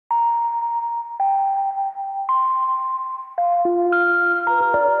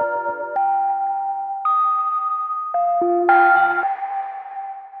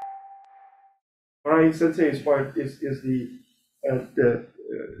Murai Sensei is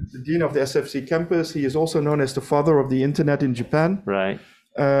the dean of the SFC campus. He is also known as the father of the internet in Japan. Right.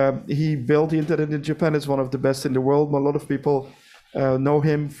 He built the internet in Japan. It's one of the best in the world. A lot of people know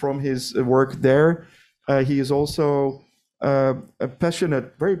him from his work there. He is also a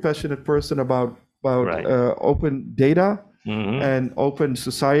very passionate person about Right. open data Mhm. and open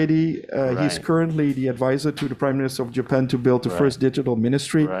society. He's Right. currently the advisor to the Prime Minister of Japan to build the Right. first digital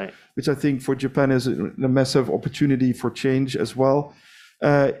ministry, Right. which I think for Japan is a massive opportunity for change as well.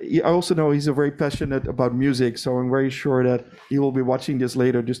 I also know he's very passionate about music, so I'm very sure that he will be watching this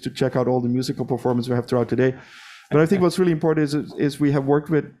later just to check out all the musical performance we have throughout today. But I think what's really important is we have worked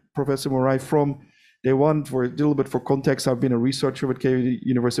with Professor Murai from day one. For a little bit for context, I've been a researcher with KU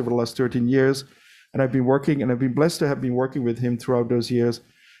University for the last 13 years, and I've been blessed to have been working with him throughout those years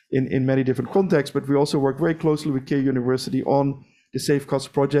in many different contexts. But we also worked very closely with KU University on the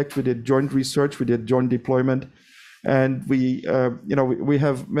Safecast project. We did joint research, we did joint deployment. And we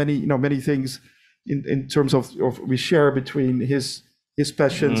have many things in terms of we share between his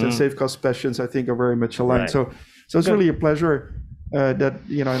passions and Safecast passions. I think are very much aligned. Right. So it's really a pleasure that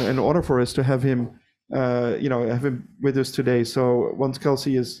an honor for us to have him with us today. So once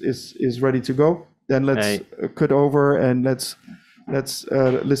Kelsey is ready to go, then let's cut over and let's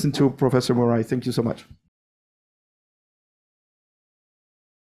listen to Professor Murai. Thank you so much.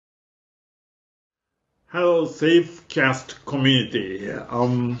 Hello, Safecast community.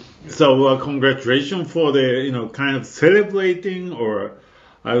 So congratulations for the kind of celebrating, or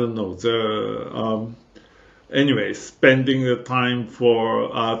I don't know, the anyway, spending the time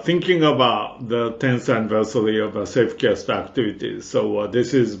for thinking about the 10th anniversary of Safecast activities. So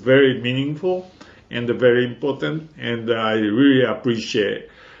this is very meaningful and very important, and I really appreciate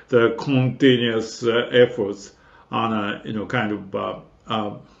the continuous efforts on kind of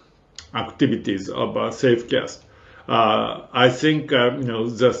activities of Safecast. I think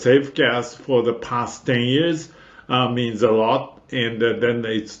the Safecast for the past 10 years means a lot, and then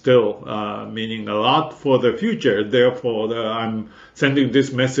it's still meaning a lot for the future. Therefore, I'm sending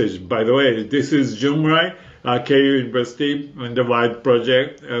this message. By the way, this is Jun Murai, KU University, and the WIDE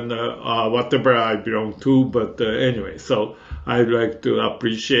project, and whatever I belong to. But anyway, so I'd like to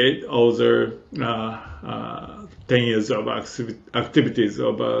appreciate all the 10 years of activities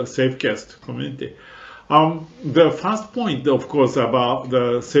of Safecast community. The first point, of course, about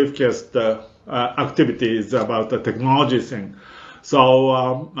the Safecast activity is about the technology thing.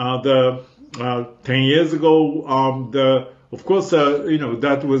 So the 10 years ago, of course,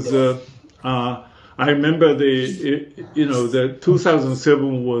 that was I remember the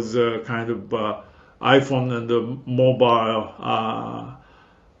 2007 was kind of iPhone and the mobile.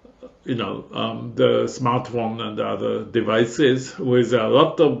 The smartphone and other devices with a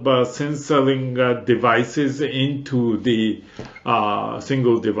lot of censoring devices into the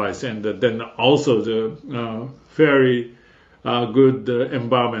single device, and then also the very good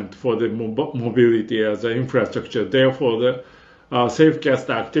environment for the mobility as an infrastructure. Therefore, the Safecast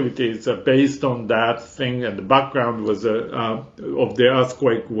activities based on that thing, and the background was of the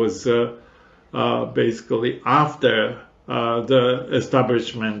earthquake was basically after the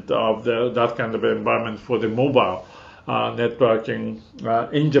establishment of that kind of environment for the mobile networking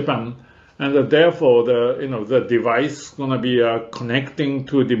in Japan, and therefore the device gonna be connecting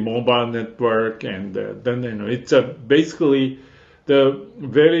to the mobile network, and then it's basically the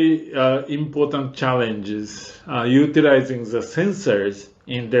very important challenges utilizing the sensors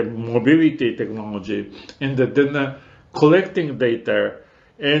in the mobility technology, and then collecting data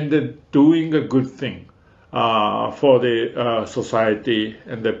and doing a good thing for the society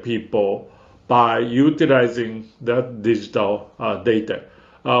and the people by utilizing that digital data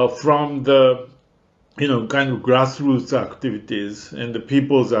from the kind of grassroots activities and the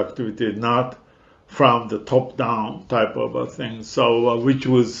people's activity, not from the top-down type of a thing. So which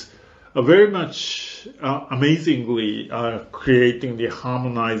was very much amazingly creating the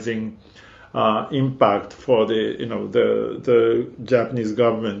harmonizing impact for the Japanese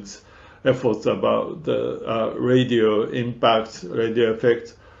government's efforts about the radio impacts, radio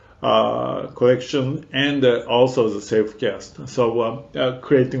effects collection, and also the Safecast. So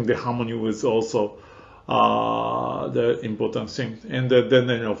creating the harmony was also the important thing. And then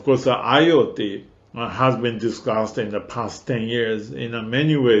of course IoT has been discussed in the past 10 years in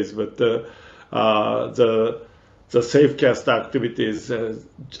many ways, but the Safecast activities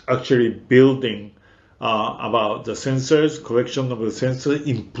actually building about the sensors, collection of the sensors,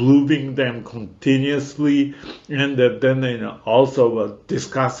 improving them continuously, and then also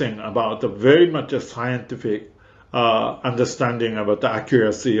discussing about very much a scientific understanding about the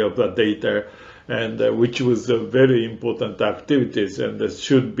accuracy of the data, and which was very important activities and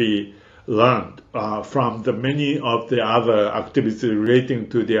should be learned from the many of the other activities relating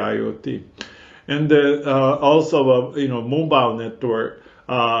to the IoT. And also, mobile network.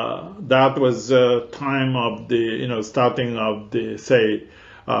 That was time of the, starting of the, say,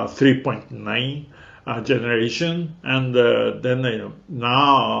 3.9 generation, and then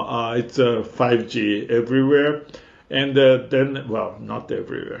now it's 5G everywhere, and then, well, not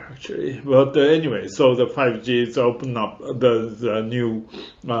everywhere actually, but anyway, so the 5G is open up the new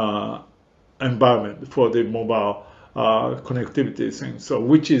environment for the mobile connectivity thing. So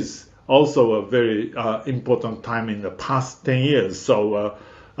which is also a very important time in the past 10 years. So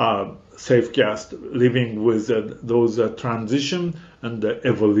Safecast living with those transition and the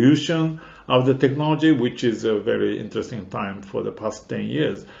evolution of the technology, which is a very interesting time for the past 10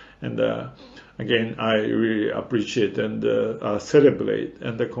 years. And again, I really appreciate and celebrate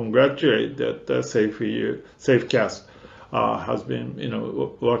and congratulate that Safecast has been,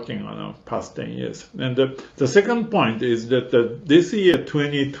 working on the past 10 years. And the second point is that this year,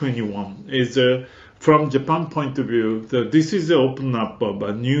 2021, is from Japan point of view, this is the open up of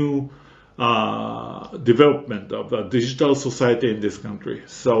a new development of a digital society in this country.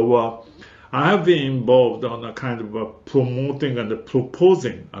 So I have been involved on a kind of promoting and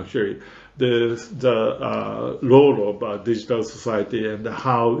proposing, actually, the role of a digital society and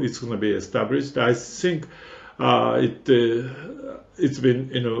how it's going to be established. I think it's been,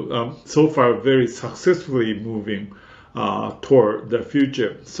 so far very successfully moving toward the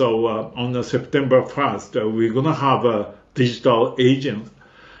future. So on September 1st, we're going to have a digital agency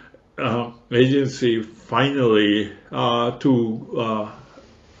finally to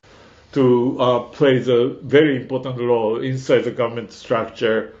play a very important role inside the government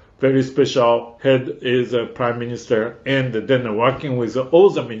structure. Very special head is a prime minister, and then working with all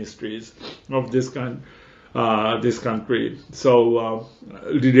the ministries of this country. So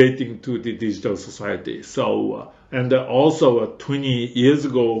relating to the digital society. So and also 20 years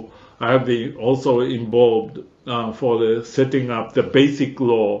ago, I have been also involved for the setting up the basic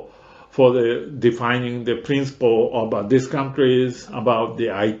law for the defining the principle about this countries about the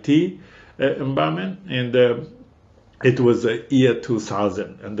IT environment, and it was the year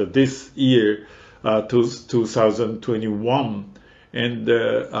 2000, and this year 2021, and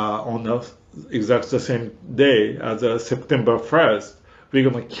on exactly the same day as September 1st, we're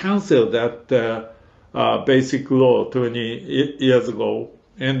going to cancel that basic law 20 years ago,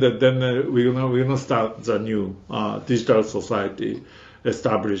 and then we're gonna start the new digital society,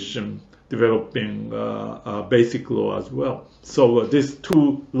 establishing, developing basic law as well. So these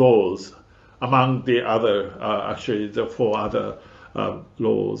two laws, among the other, actually the four other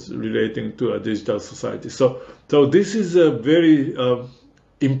laws relating to a digital society. So this is a very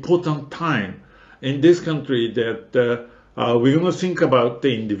important time in this country that we're going to think about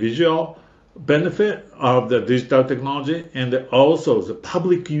the individual benefit of the digital technology and also the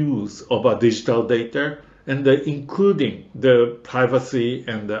public use of a digital data, and including the privacy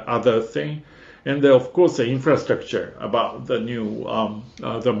and the other thing, and of course the infrastructure about the new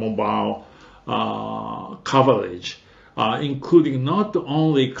the mobile coverage, including not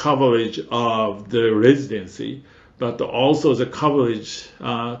only coverage of the residency, but also the coverage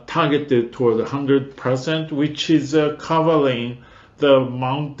targeted toward 100%, which is covering the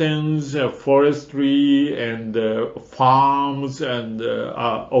mountains, forestry, and farms, and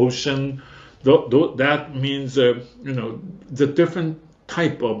ocean. That means, the different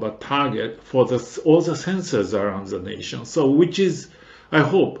type of a target for all the sensors around the nation. So, which is, I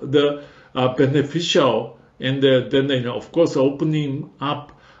hope, the beneficial, and then, of course, opening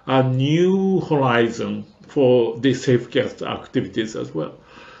up a new horizon for the Safecast activities as well.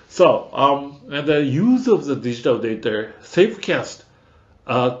 So, and the use of the digital data, Safecast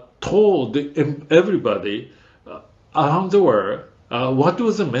told everybody around the world what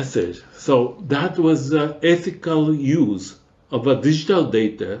was the message. So that was the ethical use of a digital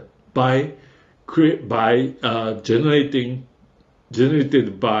data by generated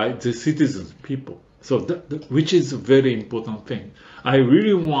by the citizens, people. So which is a very important thing. I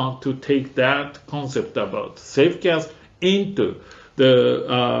really want to take that concept about Safecast into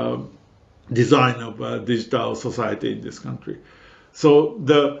the design of a digital society in this country. So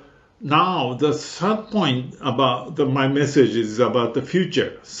now the third point about my message is about the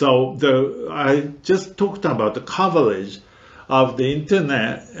future. So I just talked about the coverage of the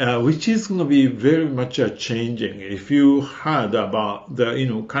internet, which is going to be very much changing. If you heard about the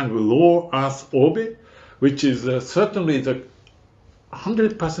kind of low Earth orbit, which is certainly the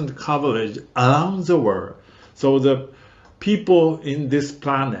 100% coverage around the world. So the people in this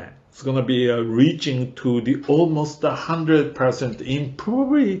planet it's going to be reaching to the almost 100% in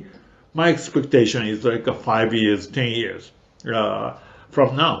probably my expectation is like 5 years, 10 years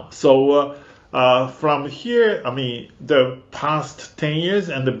from now. So from here, I mean, the past 10 years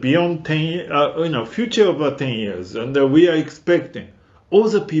and the beyond 10 years, future of 10 years, and we are expecting all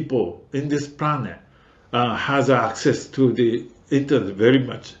the people in this planet has access to the internet very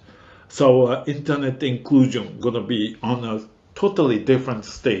much. So internet inclusion gonna be on a totally different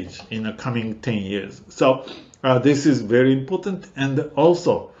stage in the coming 10 years. So this is very important, and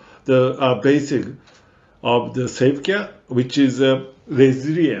also the basic of the Safecast, which is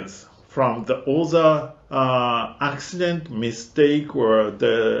resilience from all the accident, mistake, or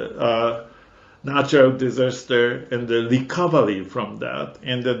the natural disaster, and the recovery from that,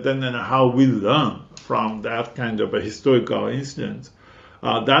 and then how we learn from that kind of a historical incident.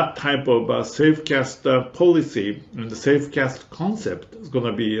 That type of Safecast policy and the Safecast concept is going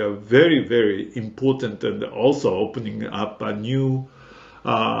to be very, very important, and also opening up new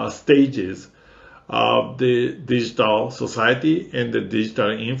stages of the digital society and the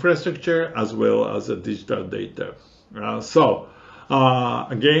digital infrastructure, as well as the digital data.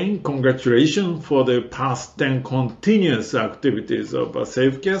 Again, congratulations for the past 10 continuous activities of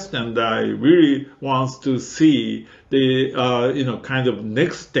Safecast, and I really want to see the kind of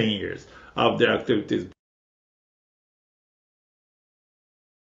next 10 years of the activities.